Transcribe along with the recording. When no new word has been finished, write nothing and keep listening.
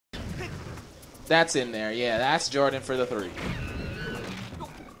That's in there. Yeah, that's Jordan for the 3.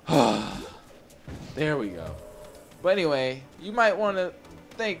 There we go. But anyway, you might want to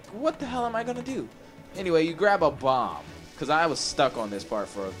think, what the hell am I going to do? Anyway, you grab a bomb. Because I was stuck on this part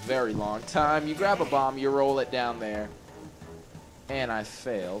for a very long time. You grab a bomb, you roll it down there. And I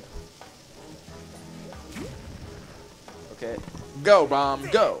failed. Okay. Go, bomb,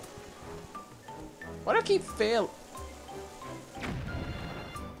 go. Why do I keep failing?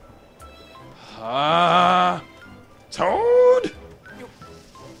 Toad!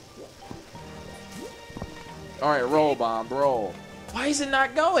 Alright, roll, bomb, roll. Why is it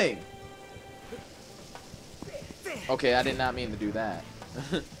not going? Okay, I did not mean to do that.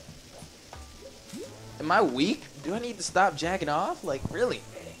 Am I weak? Do I need to stop jacking off? Like, really?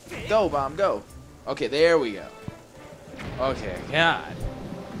 Go, bomb, go. Okay, there we go. Okay, God.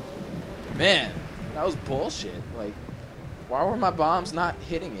 Man, that was bullshit. Like, why were my bombs not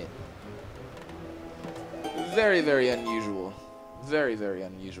hitting it? Very, very unusual. Very, very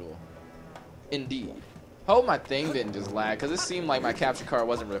unusual. Indeed. Hope my thing didn't just lag, because it seemed like my capture card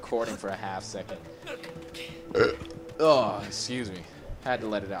wasn't recording for a half second. Oh, excuse me. Had to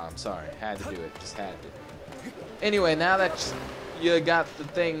let it out. I'm sorry. Had to do it. Just had to. Anyway, now that you got the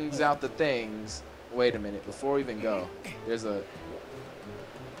things out the things. Wait a minute. Before we even go, there's a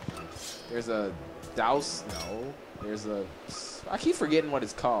douse. No. There's a. I keep forgetting what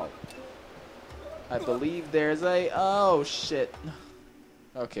it's called. I believe there's a. Oh shit.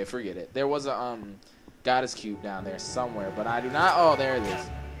 Okay, forget it. There was a goddess cube down there somewhere, but I do not. Oh, there it is.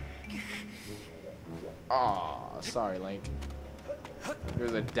 Oh, sorry, Link.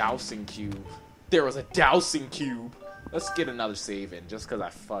 There's a dousing cube. There was a dousing cube. Let's get another save in, just because I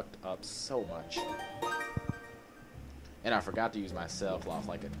fucked up so much. And I forgot to use my self-lock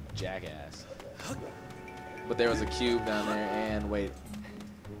like a jackass. But there was a cube down there, and wait.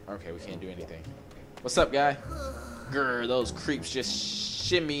 Okay, we can't do anything. What's up, guy? Grr, those creeps just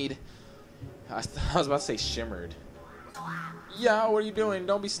shimmied. I was about to say shimmered. Yeah, what are you doing?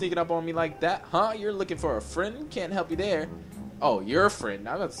 Don't be sneaking up on me like that, huh? You're looking for a friend? Can't help you there. Oh, you're a friend.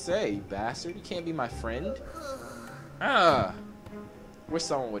 I was about to say, you bastard. You can't be my friend. Wish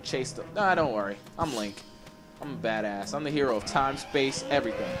someone would chase them. Nah, don't worry. I'm Link. I'm a badass. I'm the hero of time, space,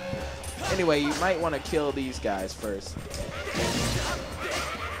 everything. Anyway, you might want to kill these guys first.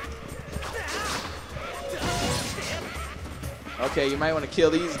 Okay, you might want to kill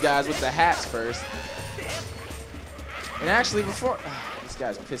these guys with the hats first. And actually, before... this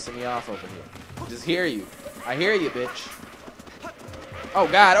guy's pissing me off over here. Just hear you. I hear you, bitch. Oh,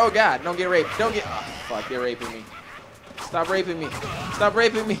 God. Oh, God. Don't get raped. Don't get... Oh, fuck, they're raping me. Stop raping me. Stop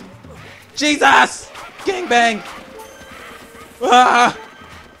raping me. Jesus! Gangbang! Ah!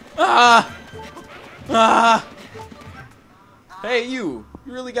 Ah! Ah! Hey, you.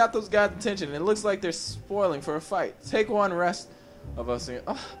 You really got those guys' attention. It looks like they're spoiling for a fight. Take one rest of us.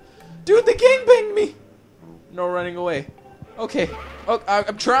 Oh, dude, they gangbanged me. No running away. Okay. Oh,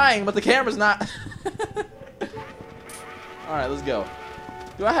 I'm trying, but the camera's not. Alright, let's go.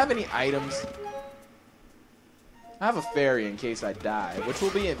 Do I have any items? I have a fairy in case I die, which will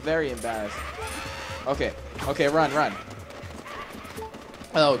be very embarrassing. Okay. Okay, run, run.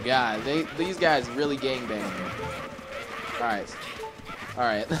 Oh, God. These guys really gangbang me. Alright.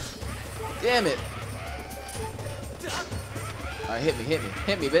 Alright. Damn it. Alright, hit me, hit me.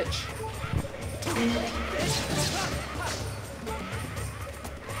 Hit me, bitch.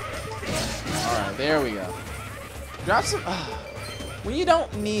 Alright, there we go. Drop some... when you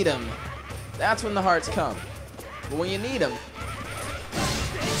don't need them, that's when the hearts come. But when you need them...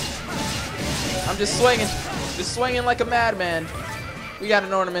 I'm just swinging. Just swinging like a madman. We got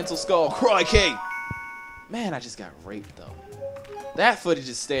an ornamental skull. Crikey! Man, I just got raped, though. That footage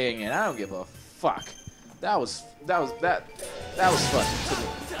is staying in. I don't give a fuck. That was fucking to me.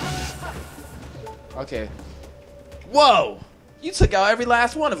 Okay. Whoa! You took out every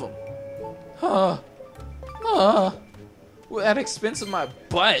last one of them. Well, at the expense of my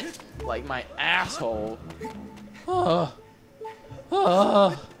butt, like my asshole. Ooh.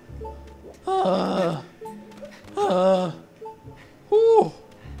 Ooh.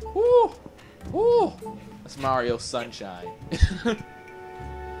 Ooh. That's Mario Sunshine.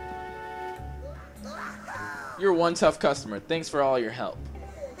 You're one tough customer. Thanks for all your help.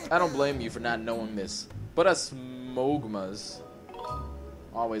 I don't blame you for not knowing this. But us Mogmas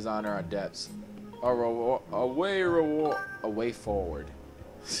always honor our debts. A way forward.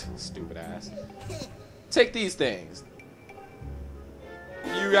 Stupid ass. Take these things.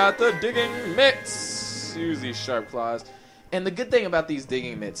 You got the digging mitts. Use these sharp claws. And the good thing about these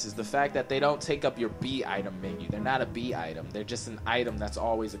digging mitts is the fact that they don't take up your B item menu. They're not a B item. They're just an item that's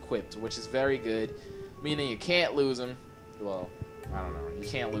always equipped, which is very good, meaning you can't lose them. Well, I don't know. You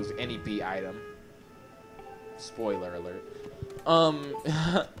can't lose any B item. Spoiler alert.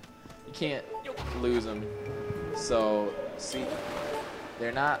 You can't lose them. So, see,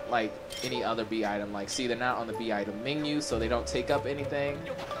 they're not like any other B item. Like, see, they're not on the B item menu, so they don't take up anything.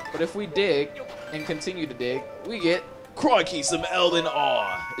 But if we dig and continue to dig, we get, crikey, some Elden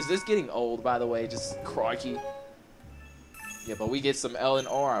Ore. Is this getting old, by the way? Just crikey. Yeah, but we get some Elden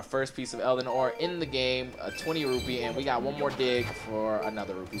Ore, our first piece of Elden Ore in the game, a 20 rupee, and we got one more dig for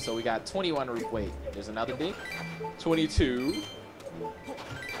another rupee. So we got 21 rupee. Wait, there's another dig? 22.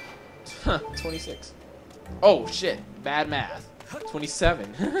 26. Oh, shit. Bad math.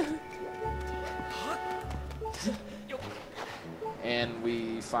 27. And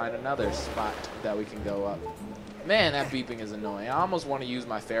we find another spot that we can go up. Man, that beeping is annoying. I almost want to use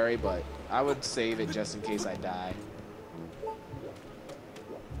my fairy, but I would save it just in case I die.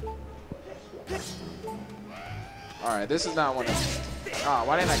 Alright, this is not one of... Oh,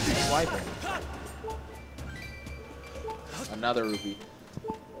 why didn't I keep swiping? Another rupee.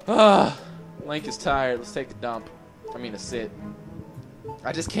 Link is tired. Let's take a dump. I mean, a sit.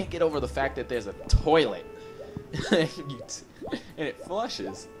 I just can't get over the fact that there's a toilet. And it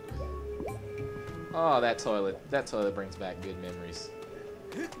flushes. Oh, that toilet. That toilet brings back good memories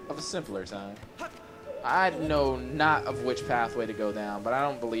of a simpler time. I know not of which pathway to go down, but I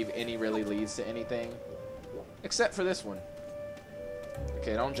don't believe any really leads to anything. Except for this one.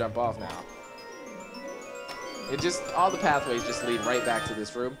 Okay, don't jump off now. It just, all the pathways just lead right back to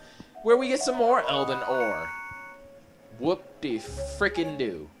this room, where we get some more Elden Ore. Whoop-de-frickin'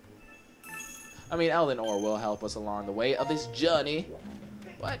 do. I mean, Elden Ore will help us along the way of this journey,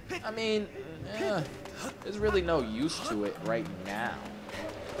 but, I mean, there's really no use to it right now.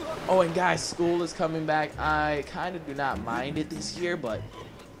 Oh, and guys, school is coming back. I kind of do not mind it this year, but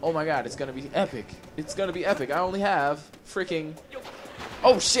oh my god, it's going to be epic. It's going to be epic. I only have freaking...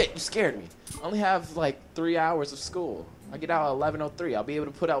 Oh shit, you scared me. I only have like 3 hours of school. I get out at 11:03. I'll be able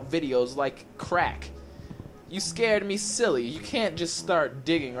to put out videos like crack. You scared me silly. You can't just start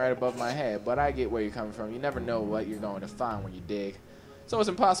digging right above my head, but I get where you're coming from. You never know what you're going to find when you dig. So it's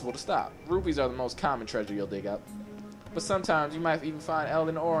impossible to stop. Rupees are the most common treasure you'll dig up. But sometimes you might even find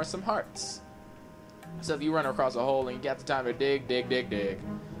Elden Ore and some hearts. So if you run across a hole and you got the time to dig, dig, dig, dig.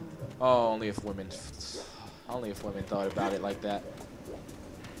 Oh, only if women thought about it like that.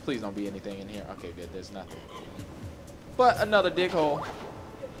 Please don't be anything in here. Okay, good. There's nothing. But another dig hole.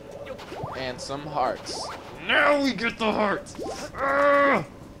 And some hearts. Now we get the hearts.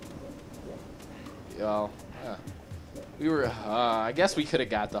 Y'all. We were, I guess we could have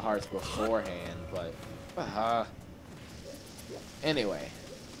got the hearts beforehand, but, anyway.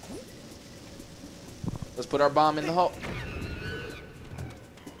 Let's put our bomb in the hole.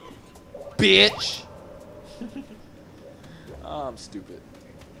 Bitch! Oh, I'm stupid.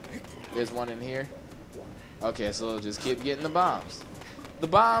 There's one in here. Okay, so we'll just keep getting the bombs. The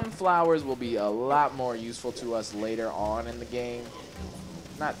bomb flowers will be a lot more useful to us later on in the game.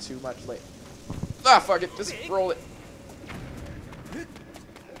 Not too much later. Ah, fuck it. Just roll it.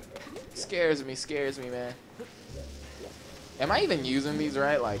 Scares me, man. Am I even using these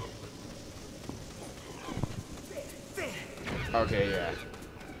right? Like... Okay, yeah.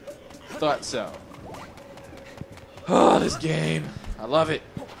 Thought so. Oh, this game. I love it,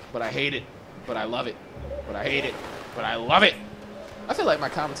 but I hate it. But I love it. But I hate it. But I love it. I feel like my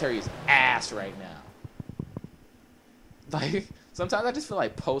commentary is ass right now. Like, sometimes I just feel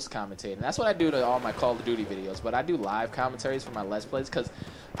like post-commentating. That's what I do to all my Call of Duty videos. But I do live commentaries for my Let's Plays because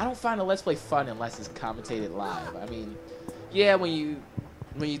I don't find a Let's Play fun unless it's commentated live. I mean, yeah, when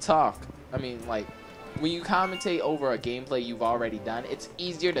you talk, I mean, like, when you commentate over a gameplay you've already done, it's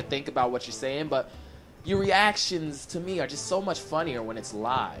easier to think about what you're saying, but your reactions to me are just so much funnier when it's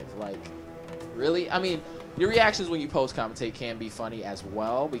live. Like, really? I mean, your reactions when you post-commentate can be funny as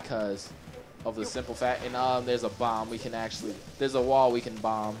well because of the simple fact. And there's a bomb we can actually... There's a wall we can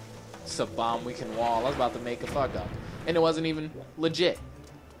bomb. It's a bomb we can wall. I was about to make a fuck up. And it wasn't even legit.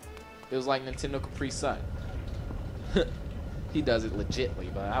 It was like Nintendo Capri Sun. He does it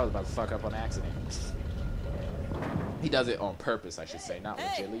legitly, but I was about to fuck up on accident. He does it on purpose, I should say, not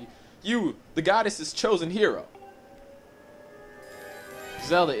legitly. You, the goddess's chosen hero.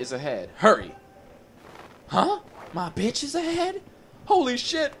 Zelda is ahead. Hurry. Huh? My bitch is ahead? Holy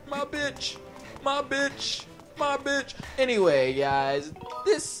shit, my bitch. My bitch. My bitch. Anyway, guys,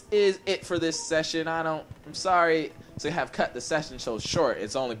 this is it for this session. I'm sorry to have cut the session so short.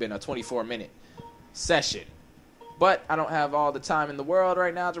 It's only been a 24-minute session. But I don't have all the time in the world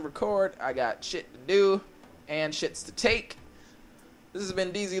right now to record. I got shit to do and shits to take. This has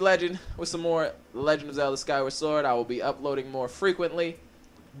been DZ Legend with some more Legend of Zelda Skyward Sword. I will be uploading more frequently,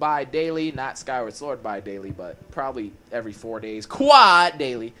 bi-daily, not Skyward Sword bi-daily, but probably every 4 days, quad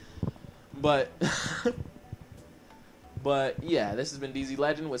daily. But yeah, this has been DZ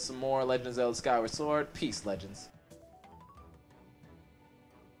Legend with some more Legend of Zelda Skyward Sword. Peace, Legends.